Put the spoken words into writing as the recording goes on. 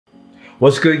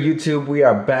What's good, YouTube? We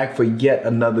are back for yet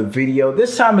another video.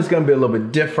 This time it's gonna be a little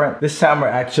bit different. This time we're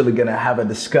actually gonna have a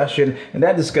discussion, and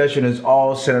that discussion is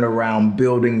all centered around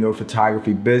building your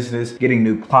photography business, getting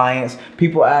new clients.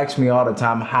 People ask me all the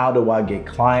time, how do I get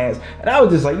clients? And I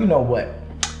was just like, you know what?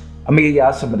 I'm gonna give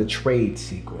y'all some of the trade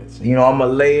secrets. I'm gonna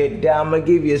lay it down. I'm gonna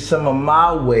give you some of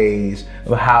my ways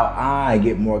of how I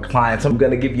get more clients. I'm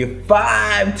gonna give you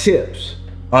 5 tips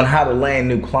on how to land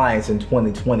new clients in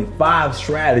 2020. 5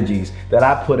 strategies that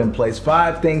I put in place,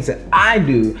 5 things that I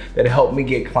do that help me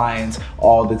get clients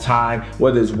all the time,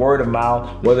 whether it's word of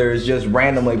mouth, whether it's just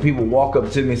randomly people walk up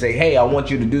to me and say, hey, I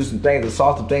want you to do some things. I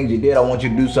saw some things you did. I want you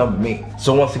to do something for me.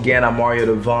 So once again, I'm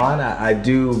Devon. I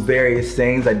do various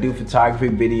things. I do photography,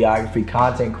 videography,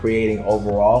 content creating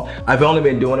overall. I've only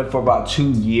been doing it for about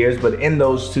 2 years, but in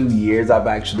those 2 years, I've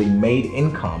actually made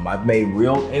income. I've made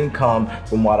real income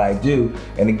from what I do.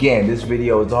 And again, this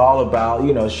video is all about,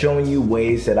 showing you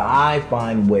ways that I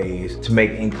find ways to make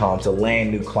income, to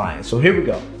land new clients. So here we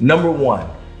go. Number 1,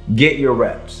 get your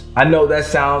reps. I know that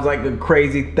sounds like a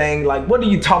crazy thing. Like, what are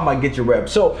you talking about, get your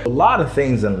reps? So a lot of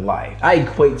things in life, I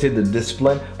equate to the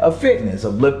discipline of fitness,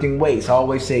 of lifting weights. I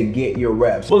always say, get your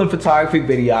reps. Well, in photography,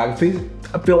 videography,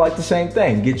 I feel like the same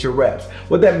thing, get your reps.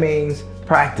 What that means,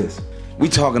 practice. We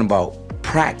talking about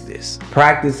practice.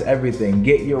 Practice everything.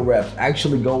 Get your reps.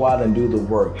 Actually go out and do the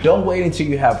work. Don't wait until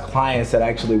you have clients that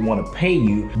actually want to pay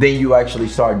you, then you actually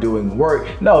start doing work.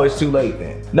 No, it's too late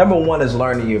then. Number 1 is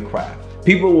learning your craft.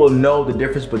 People will know the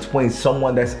difference between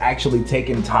someone that's actually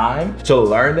taking time to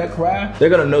learn that craft.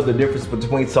 They're gonna know the difference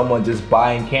between someone just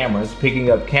buying cameras, picking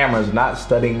up cameras, not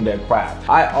studying their craft.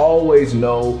 I always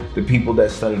know the people that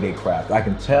study their craft. I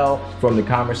can tell from the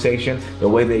conversation, the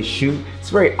way they shoot. It's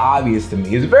very obvious to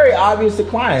me. It's very obvious to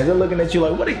clients. They're looking at you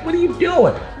like, what are you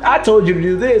doing? I told you to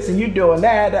do this and you're doing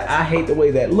that. I hate the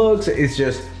way that looks.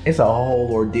 It's a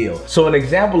whole ordeal. So an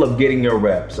example of getting your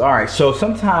reps. All right, so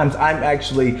sometimes I'm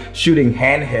actually shooting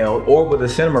handheld or with a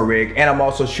cinema rig, and I'm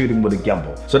also shooting with a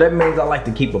gimbal. So that means I like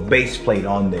to keep a base plate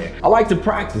on there. I like to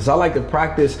practice.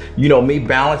 Me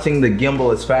balancing the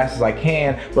gimbal as fast as I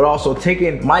can, but also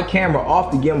taking my camera off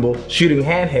the gimbal, shooting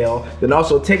handheld, then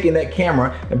also taking that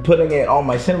camera and putting it on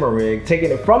my cinema rig,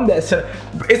 taking it from that cinema.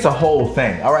 It's a whole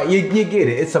thing, all right? You get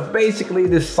it. It's basically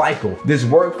this cycle, this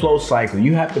workflow cycle.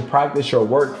 You have to practice your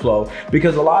workflow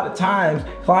because a lot of times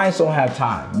clients don't have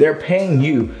time. They're paying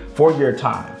you for your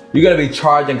time. You're gonna be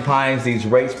charging clients these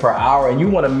rates per hour, and you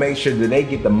wanna make sure that they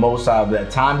get the most out of that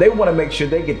time. They wanna make sure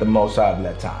they get the most out of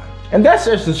that time. And that's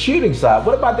just the shooting side.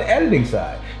 What about the editing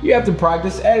side? You have to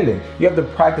practice editing. You have to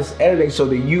practice editing so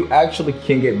that you actually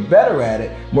can get better at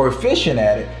it, more efficient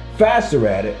at it, faster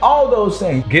at it, all those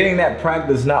things. Getting that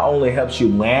practice not only helps you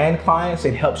land clients,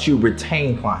 it helps you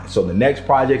retain clients. So the next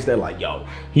projects, they're like, yo,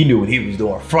 he knew what he was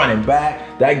doing front and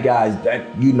back. That guy's,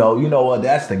 you know what,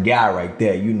 that's the guy right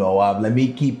there. Let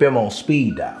me keep him on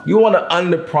speed dial. You want to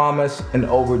under promise and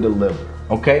over deliver.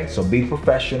 Okay, so be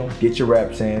professional, get your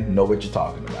reps in, know what you're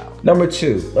talking about. Number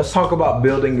 2, let's talk about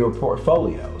building your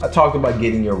portfolio. I talked about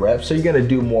getting your reps, so you're gonna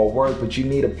do more work, but you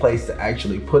need a place to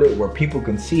actually put it where people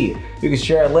can see it. You can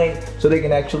share a link so they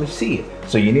can actually see it.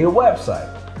 So you need a website.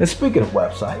 And speaking of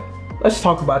website, let's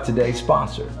talk about today's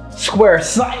sponsor,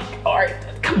 SquareSite. All right,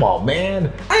 come on, man.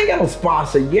 I ain't got no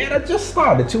sponsor yet. I just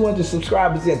started 200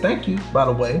 subscribers in. Thank you, by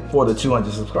the way, for the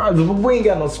 200 subscribers, but we ain't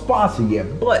got no sponsor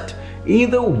yet. But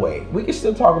either way, we can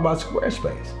still talk about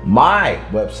Squarespace. My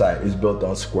website is built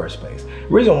on Squarespace. The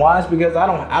reason why is because I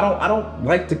don't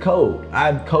like to code.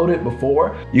 I've coded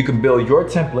before. You can build your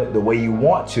template the way you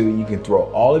want to. You can throw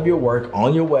all of your work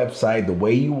on your website the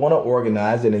way you want to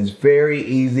organize it. It's very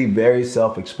easy, very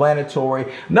self-explanatory.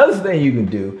 Another thing you can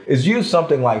do is use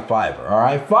something like Fiverr, all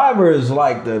right? Fiverr is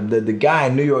like the guy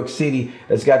in New York City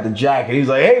that's got the jacket. He's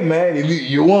like, hey man, if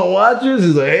you want watches?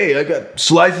 He's like, hey, I got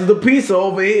slices of pizza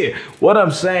over here. What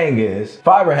I'm saying is,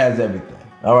 Fiverr has everything.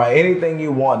 All right, anything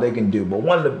you want, they can do. But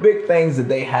one of the big things that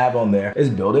they have on there is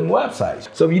building websites.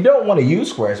 So if you don't want to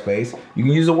use Squarespace, you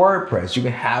can use a WordPress. You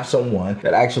can have someone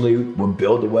that actually will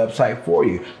build the website for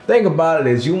you. Thing about it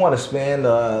is you want to spend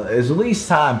as least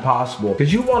time possible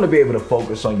because you want to be able to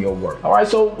focus on your work. All right,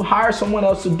 so hire someone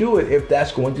else to do it if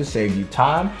that's going to save you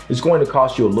time. It's going to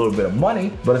cost you a little bit of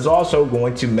money, but it's also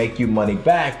going to make you money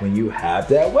back when you have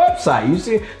that website. You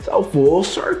see, it's a full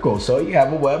circle. So you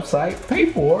have a website, pay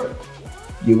for it.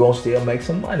 You're gonna still make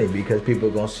some money because people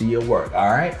are gonna see your work, all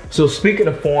right? So speaking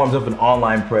of forms of an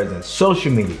online presence,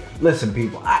 social media. Listen,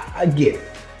 people, I get it.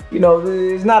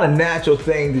 It's not a natural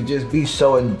thing to just be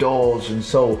so indulged and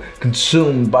so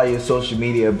consumed by your social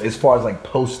media as far as like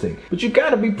posting, but you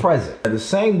gotta be present. The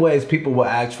same way as people will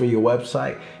ask for your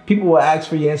website, People will ask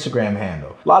for your Instagram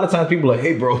handle. A lot of times people are like,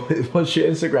 hey bro, what's your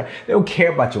Instagram? They don't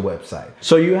care about your website.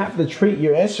 So you have to treat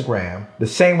your Instagram the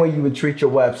same way you would treat your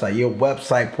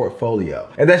website portfolio.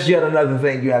 And that's yet another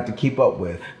thing you have to keep up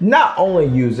with. Not only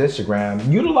use Instagram,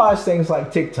 utilize things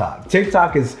like TikTok.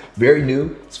 TikTok is very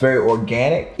new, it's very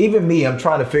organic. Even me, I'm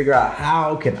trying to figure out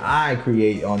how can I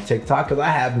create on TikTok because I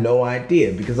have no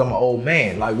idea because I'm an old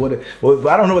man. Like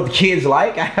I don't know what the kids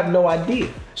like, I have no idea.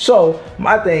 So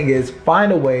my thing is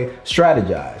find a way,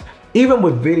 strategize. Even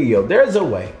with video, there's a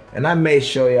way, and I may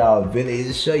show you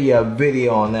a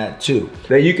video on that too,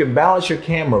 that you can balance your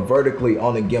camera vertically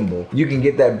on the gimbal. You can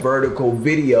get that vertical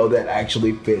video that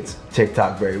actually fits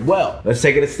TikTok very well. Let's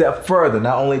take it a step further,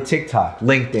 not only TikTok,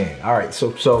 LinkedIn. All right,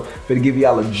 so to give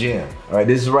y'all a gem. All right,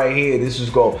 this is right here, this is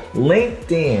gold.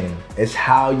 LinkedIn is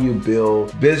how you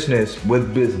build business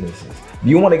with businesses.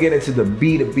 You wanna get into the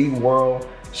B2B world,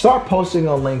 start posting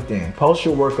on LinkedIn. Post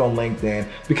your work on LinkedIn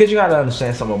because you gotta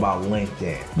understand something about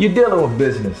LinkedIn. You're dealing with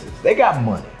businesses. They got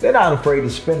money. They're not afraid to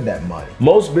spend that money.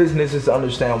 Most businesses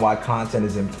understand why content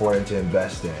is important to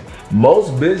invest in.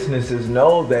 Most businesses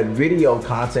know that video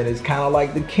content is kind of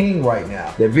like the king right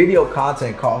now. That video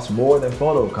content costs more than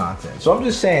photo content. So I'm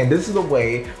just saying this is a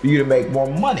way for you to make more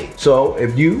money. So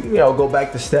if you go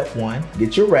back to step one,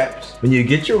 get your reps. When you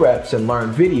get your reps and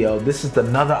learn video, this is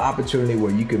another opportunity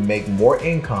where you can make more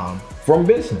income from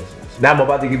businesses. Now I'm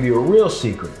about to give you a real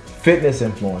secret. Fitness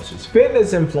influencers.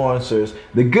 Fitness influencers,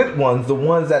 the good ones, the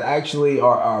ones that actually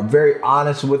are very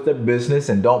honest with their business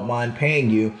and don't mind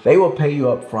paying you, they will pay you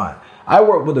up front. I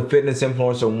worked with a fitness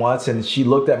influencer once and she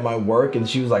looked at my work and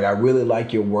she was like, I really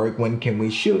like your work. When can we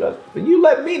shoot? You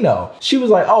let me know. She was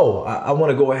like, oh, I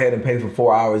want to go ahead and pay for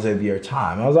 4 hours of your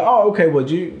time. I was like, oh, okay, well,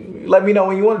 you let me know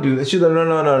when you want to do this. She's like, no.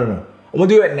 I'm gonna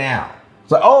do it now.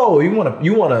 It's like, oh, you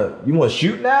wanna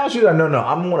shoot now? She's like, no,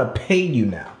 I'm gonna pay you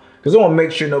now. Because I want to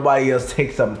make sure nobody else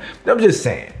takes something. I'm just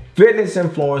saying, fitness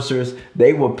influencers,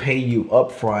 they will pay you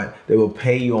up front. They will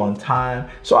pay you on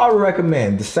time. So I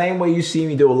recommend, the same way you see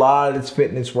me do a lot of this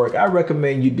fitness work, I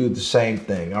recommend you do the same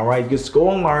thing, all right? Just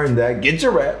go and learn that, get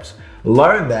your reps.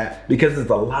 Learn that because it's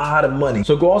a lot of money.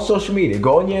 So go on social media,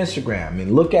 go on your Instagram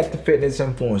and look at the fitness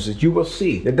influencers. You will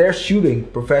see that they're shooting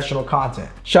professional content.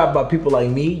 Shot by people like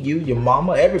me, you, your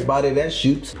mama, everybody that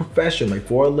shoots professionally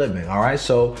for a living, all right?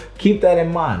 So keep that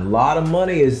in mind. A lot of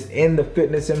money is in the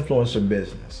fitness influencer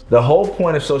business. The whole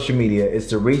point of social media is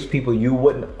to reach people you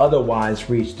wouldn't otherwise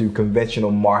reach through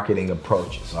conventional marketing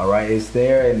approaches, all right? It's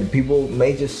there and people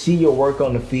may just see your work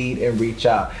on the feed and reach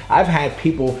out. I've had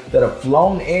people that have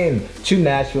flown in to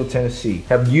Nashville, Tennessee,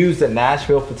 have used the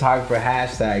Nashville photographer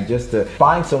hashtag just to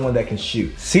find someone that can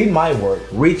shoot, see my work,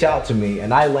 reach out to me,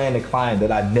 and I land a client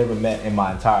that I've never met in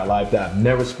my entire life, that I've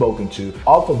never spoken to,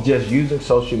 off of just using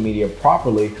social media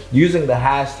properly, using the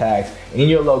hashtags in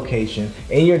your location,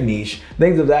 in your niche,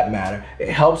 things of that matter. It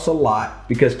helps a lot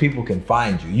because people can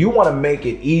find you. You want to make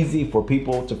it easy for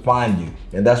people to find you,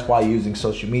 and that's why using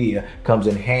social media comes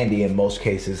in handy in most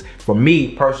cases for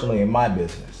me personally in my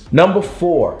business. Number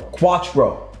 4,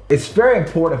 Quattro. It's very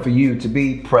important for you to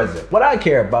be present. What I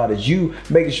care about is you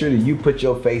making sure that you put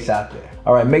your face out there.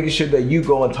 All right, making sure that you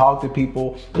go and talk to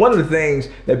people. One of the things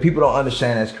that people don't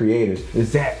understand as creators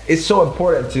is that it's so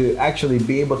important to actually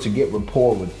be able to get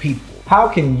rapport with people. How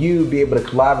can you be able to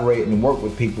collaborate and work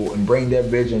with people and bring their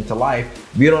vision to life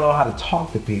if you don't know how to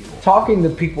talk to people? Talking to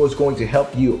people is going to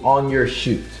help you on your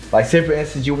shoot. Like say for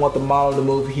instance, you want the model to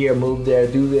move here, move there,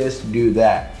 do this, do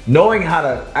that. Knowing how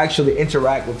to actually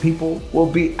interact with people will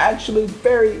be actually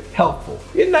very helpful.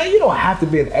 You don't have to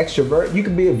be an extrovert. You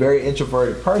can be a very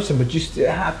introverted person, but you still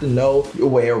have to know your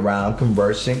way around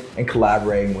conversing and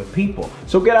collaborating with people.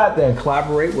 So get out there and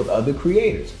collaborate with other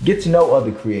creators. Get to know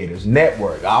other creators.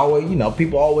 Network.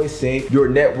 People always say your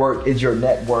network is your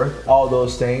net worth, all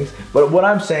those things. But what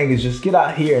I'm saying is just get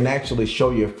out here and actually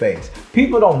show your face.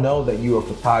 People don't know that you're a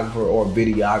photographer or a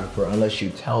videographer unless you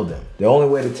tell them. The only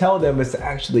way to tell them is to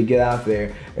actually get out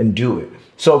there and do it.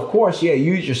 So of course, yeah,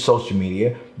 use your social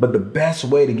media, but the best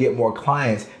way to get more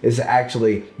clients is to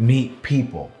actually meet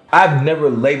people. I've never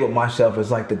labeled myself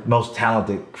as like the most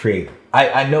talented creator.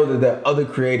 I know that there are other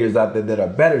creators out there that are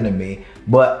better than me,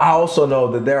 but I also know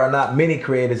that there are not many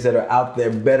creators that are out there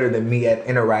better than me at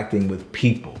interacting with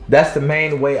people. That's the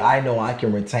main way I know I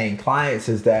can retain clients,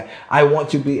 is that I want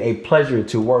to be a pleasure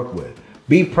to work with.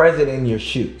 Be present in your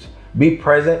shoots. Be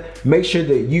present. Make sure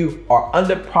that you are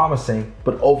under promising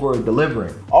but over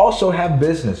delivering. Also have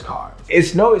business cards.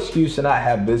 It's no excuse to not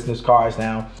have business cards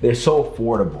now. They're so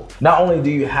affordable. Not only do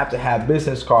you have to have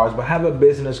business cards, but have a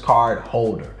business card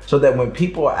holder so that when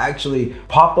people actually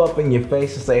pop up in your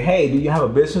face and say, hey, do you have a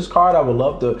business card? I would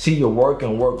love to see your work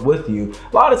and work with you.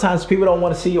 A lot of times people don't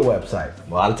want to see your website.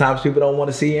 A lot of times people don't want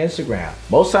to see your Instagram.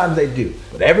 Most times they do.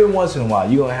 But every once in a while,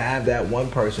 you're going to have that one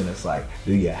person that's like,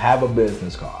 do you have a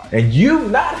business card? And you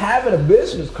not having a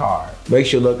business card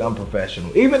makes you look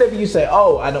unprofessional. Even if you say,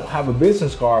 oh, I don't have a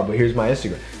business card, but here's my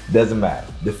Instagram. Doesn't matter.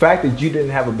 The fact that you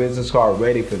didn't have a business card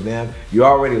ready for them, you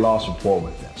already lost rapport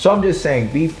with them. So I'm just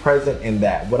saying, be present in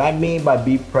that. What I mean by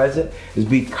be present is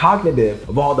be cognitive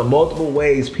of all the multiple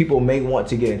ways people may want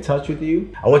to get in touch with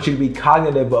you. I want you to be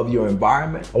cognitive of your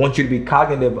environment. I want you to be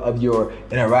cognitive of your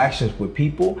interactions with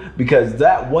people, because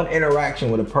that one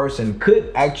interaction with a person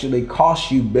could actually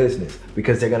cost you business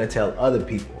because they're gonna tell other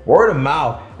people. Word of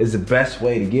mouth is the best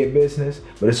way to get business,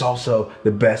 but it's also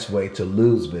the best way to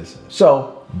lose business.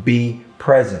 So be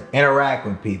present, interact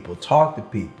with people, talk to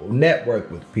people,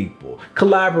 network with people,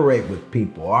 collaborate with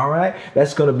people, all right?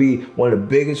 That's gonna be one of the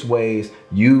biggest ways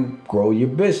you grow your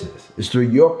business, is through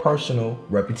your personal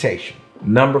reputation.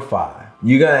 Number 5,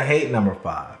 you're gonna hate number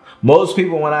 5. Most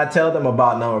people, when I tell them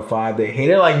about number 5, they hate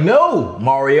it. Like, no,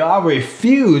 Mario, I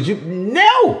refuse.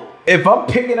 No. If I'm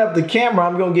picking up the camera,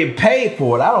 I'm gonna get paid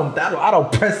for it. I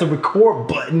don't press the record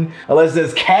button unless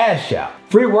there's cash out.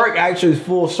 Free work actually is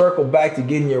full circle back to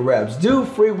getting your reps. Do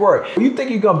free work. You think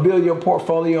you're gonna build your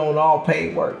portfolio on all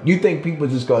paid work? You think people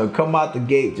just gonna come out the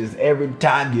gate just every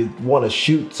time you wanna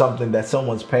shoot something that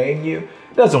someone's paying you?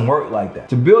 It doesn't work like that.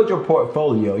 To build your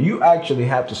portfolio, you actually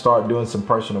have to start doing some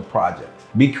personal projects.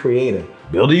 Be creative.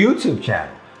 Build a YouTube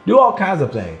channel. Do all kinds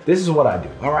of things. This is what I do,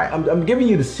 all right? I'm giving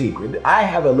you the secret. I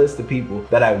have a list of people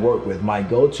that I work with, my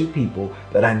go-to people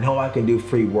that I know I can do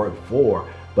free work for,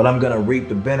 but I'm gonna reap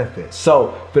the benefits.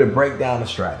 So, for the breakdown of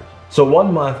strategy. So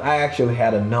 1 month, I actually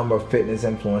had a number of fitness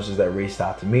influencers that reached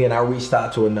out to me, and I reached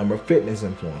out to a number of fitness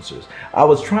influencers. I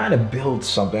was trying to build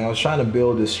something. I was trying to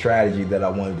build this strategy that I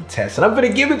wanted to test, and I'm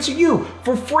gonna give it to you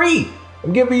for free.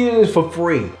 I'm giving you this for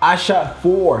free. I shot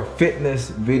 4 fitness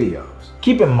videos.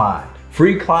 Keep in mind,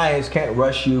 free clients can't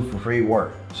rush you for free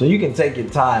work. So you can take your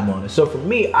time on it. So for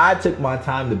me, I took my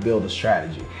time to build a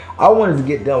strategy. I wanted to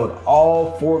get done with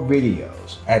all 4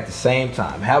 videos at the same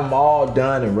time, have them all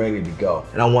done and ready to go.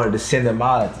 And I wanted to send them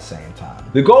out at the same time.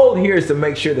 The goal here is to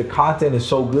make sure the content is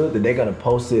so good that they're gonna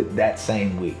post it that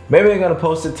same week. Maybe they're gonna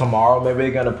post it tomorrow, maybe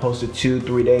they're gonna post it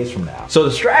 2-3 days from now. So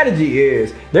the strategy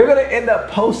is they're gonna end up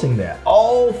posting that.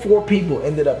 All 4 people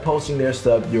ended up posting their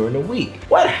stuff during the week.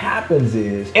 What happens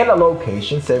is, in a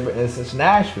location, say for instance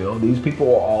Nashville, these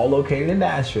people are all located in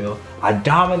Nashville, I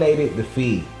dominated the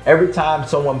feed. Every time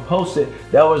someone posted,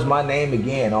 that was my name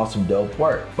again on some dope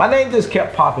work. My name just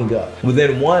kept popping up.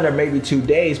 Within 1 or maybe 2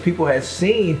 days, people had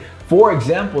seen 4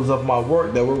 examples of my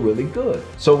work that were really good.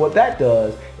 So what that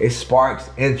does is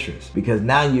sparks interest, because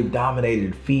now you've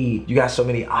dominated the feed. You got so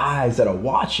many eyes that are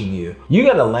watching you. You're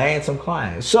gonna land some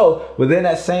clients. So within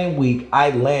that same week,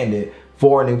 I landed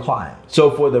 4 new clients.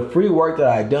 So for the free work that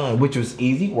I done, which was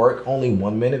easy work, only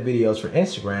 1-minute videos for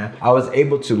Instagram, I was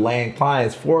able to land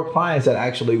clients, 4 clients that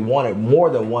actually wanted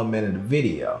more than 1 minute of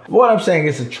video. What I'm saying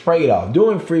is a trade-off.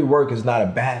 Doing free work is not a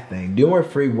bad thing. Doing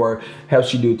free work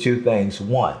helps you do 2 things.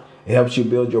 1, it helps you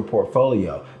build your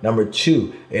portfolio. Number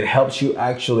 2, it helps you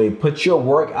actually put your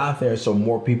work out there so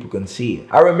more people can see it.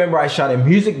 I remember I shot a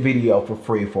music video for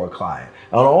free for a client.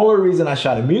 And the only reason I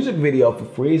shot a music video for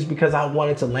free is because I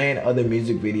wanted to land other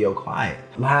music video clients.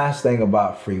 Last thing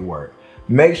about free work.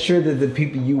 Make sure that the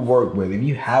people you work with, if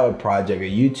you have a project, a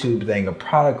YouTube thing, a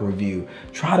product review,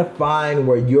 try to find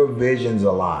where your visions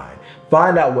align.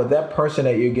 Find out what that person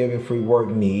that you're giving free work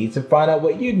needs, and find out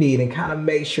what you need, and kind of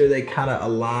make sure they kind of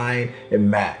align and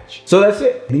match. So that's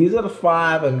it. These are the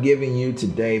 5 I'm giving you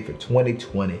today for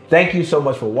 2020. Thank you so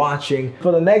much for watching.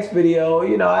 For the next video,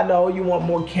 I know you want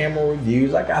more camera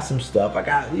reviews. I got some stuff. I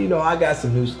got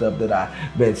some new stuff that I've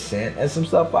been sent and some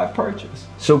stuff I purchased.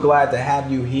 So glad to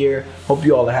have you here. Hope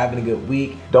you all are having a good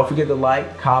week. Don't forget to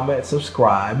like, comment,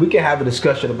 subscribe. We can have a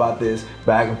discussion about this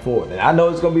back and forth. And I know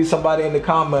it's gonna be somebody in the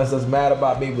comments that's mad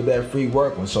about me with that free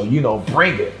work one, so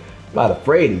bring it. I'm not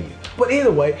afraid of you. But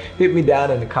either way, hit me down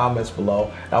in the comments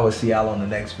below. I will see y'all on the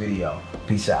next video.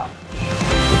 Peace out.